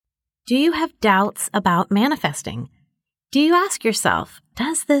Do you have doubts about manifesting? Do you ask yourself,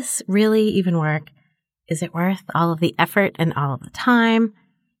 does this really even work? Is it worth all of the effort and all of the time?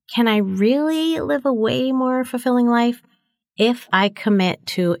 Can I really live a way more fulfilling life if I commit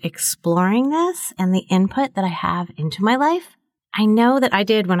to exploring this and the input that I have into my life? I know that I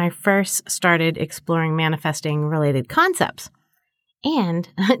did when I first started exploring manifesting related concepts. And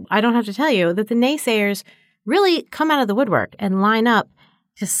I don't have to tell you that the naysayers really come out of the woodwork and line up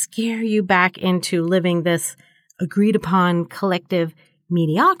to scare you back into living this agreed upon collective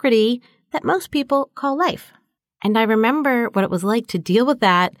mediocrity that most people call life. And I remember what it was like to deal with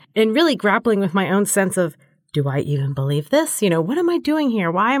that and really grappling with my own sense of, do I even believe this? What am I doing here?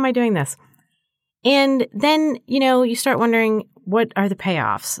 Why am I doing this? And then, you start wondering, what are the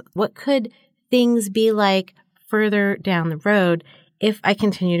payoffs? What could things be like further down the road if I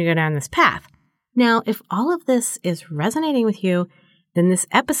continue to go down this path? Now, if all of this is resonating with you, then this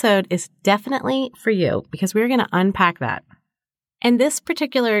episode is definitely for you because we're going to unpack that. And this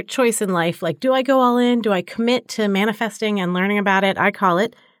particular choice in life, like, do I go all in? Do I commit to manifesting and learning about it? I call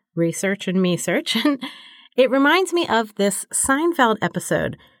it research and me-search. And it reminds me of this Seinfeld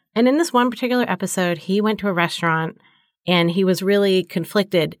episode. And in this one particular episode, he went to a restaurant and he was really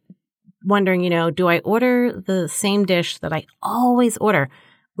conflicted, wondering, do I order the same dish that I always order,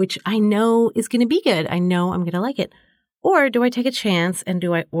 which I know is going to be good. I know I'm going to like it. Or do I take a chance and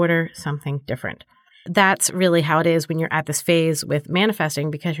do I order something different? That's really how it is when you're at this phase with manifesting,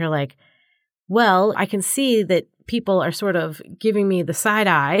 because you're like, well, I can see that people are sort of giving me the side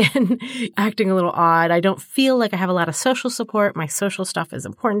eye and acting a little odd. I don't feel like I have a lot of social support. My social stuff is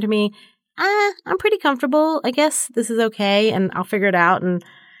important to me. I'm pretty comfortable. I guess this is okay and I'll figure it out and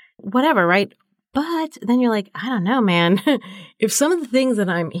whatever, right? But then you're like, I don't know, man. If some of the things that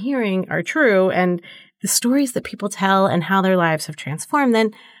I'm hearing are true and the stories that people tell and how their lives have transformed, then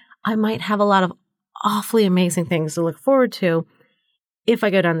I might have a lot of awfully amazing things to look forward to if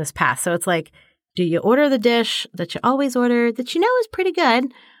I go down this path. So it's like, do you order the dish that you always order that you know is pretty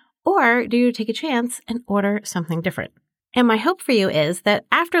good, or do you take a chance and order something different? And my hope for you is that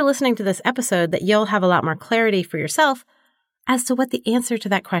after listening to this episode, that you'll have a lot more clarity for yourself as to what the answer to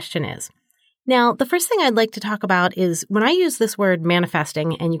that question is. Now, the first thing I'd like to talk about is when I use this word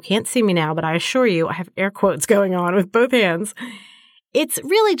manifesting, and you can't see me now, but I assure you I have air quotes going on with both hands. It's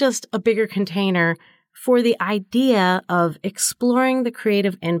really just a bigger container for the idea of exploring the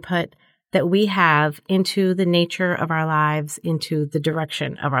creative input that we have into the nature of our lives, into the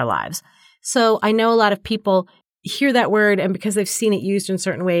direction of our lives. So I know a lot of people hear that word and because they've seen it used in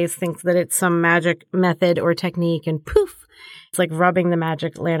certain ways, think that it's some magic method or technique and poof, it's like rubbing the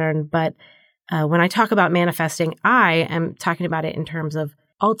magic lantern. But when I talk about manifesting, I am talking about it in terms of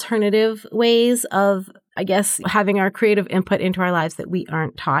alternative ways of, I guess, having our creative input into our lives that we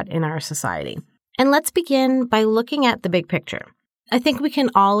aren't taught in our society. And let's begin by looking at the big picture. I think we can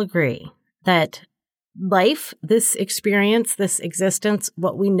all agree that life, this experience, this existence,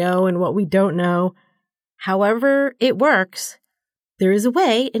 what we know and what we don't know, however it works, there is a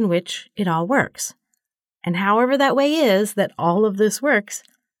way in which it all works. And however that way is that all of this works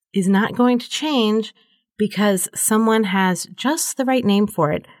is not going to change because someone has just the right name for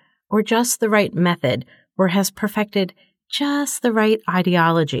it, or just the right method, or has perfected just the right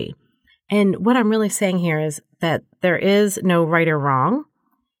ideology. And what I'm really saying here is that there is no right or wrong.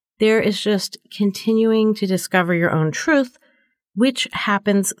 There is just continuing to discover your own truth, which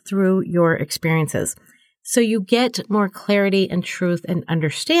happens through your experiences. So you get more clarity and truth and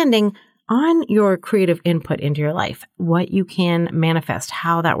understanding on your creative input into your life, what you can manifest,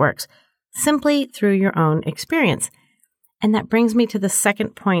 how that works, simply through your own experience. And that brings me to the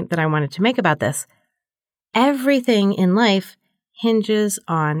second point that I wanted to make about this. Everything in life hinges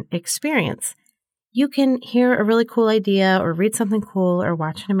on experience. You can hear a really cool idea or read something cool or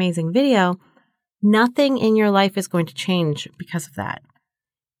watch an amazing video. Nothing in your life is going to change because of that.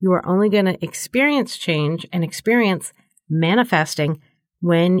 You are only going to experience change and experience manifesting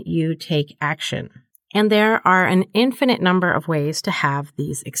when you take action. And there are an infinite number of ways to have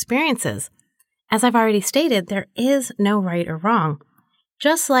these experiences. As I've already stated, there is no right or wrong.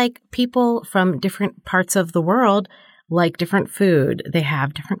 Just like people from different parts of the world like different food, they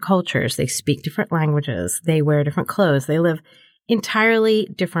have different cultures, they speak different languages, they wear different clothes, they live entirely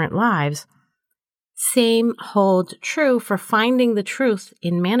different lives. Same holds true for finding the truth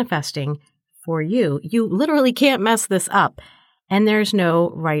in manifesting for you. You literally can't mess this up, and there's no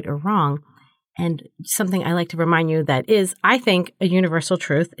right or wrong. And something I like to remind you that is, I think, a universal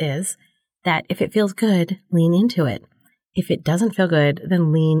truth is that if it feels good, lean into it. If it doesn't feel good,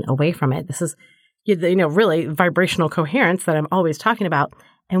 then lean away from it. This is, really vibrational coherence that I'm always talking about.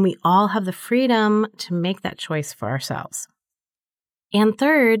 And we all have the freedom to make that choice for ourselves. And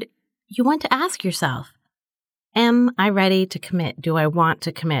third, you want to ask yourself, am I ready to commit? Do I want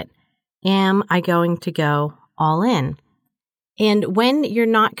to commit? Am I going to go all in? And when you're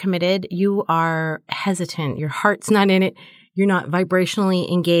not committed, you are hesitant. Your heart's not in it. You're not vibrationally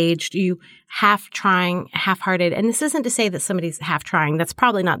engaged. You half-trying, half-hearted. And this isn't to say that somebody's half-trying. That's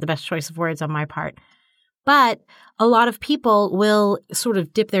probably not the best choice of words on my part. But a lot of people will sort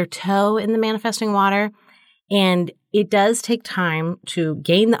of dip their toe in the manifesting water. And it does take time to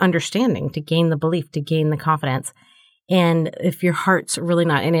gain the understanding, to gain the belief, to gain the confidence. And if your heart's really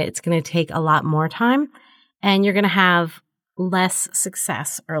not in it, it's going to take a lot more time. And you're going to have less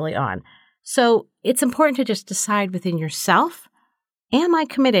success early on. So it's important to just decide within yourself, am I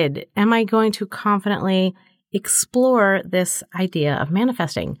committed? Am I going to confidently explore this idea of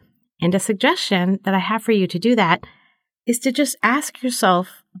manifesting? And a suggestion that I have for you to do that is to just ask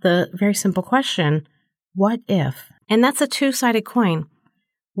yourself the very simple question, what if? And that's a two-sided coin.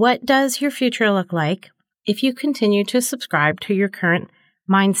 What does your future look like if you continue to subscribe to your current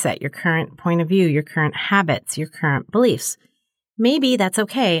mindset, your current point of view, your current habits, your current beliefs? Maybe that's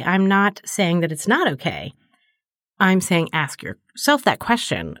okay. I'm not saying that it's not okay. I'm saying ask yourself that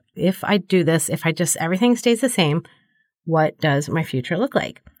question. If I do this, if everything stays the same, what does my future look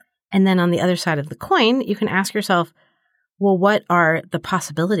like? And then on the other side of the coin, you can ask yourself, well, what are the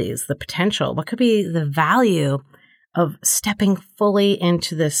possibilities, the potential? What could be the value of stepping fully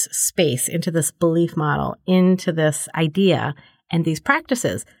into this space, into this belief model, into this idea and these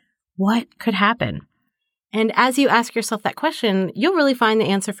practices? What could happen? And as you ask yourself that question, you'll really find the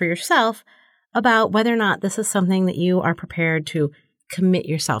answer for yourself about whether or not this is something that you are prepared to commit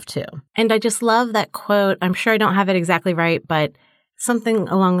yourself to. And I just love that quote. I'm sure I don't have it exactly right, but something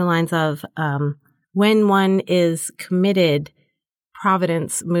along the lines of, when one is committed,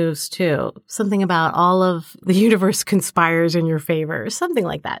 providence moves too. Something about all of the universe conspires in your favor, something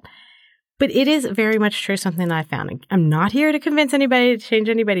like that. But it is very much true, something that I found. I'm not here to convince anybody to change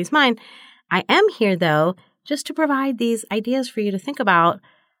anybody's mind. I am here, though, just to provide these ideas for you to think about.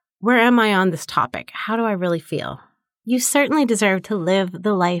 Where am I on this topic? How do I really feel? You certainly deserve to live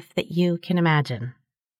the life that you can imagine.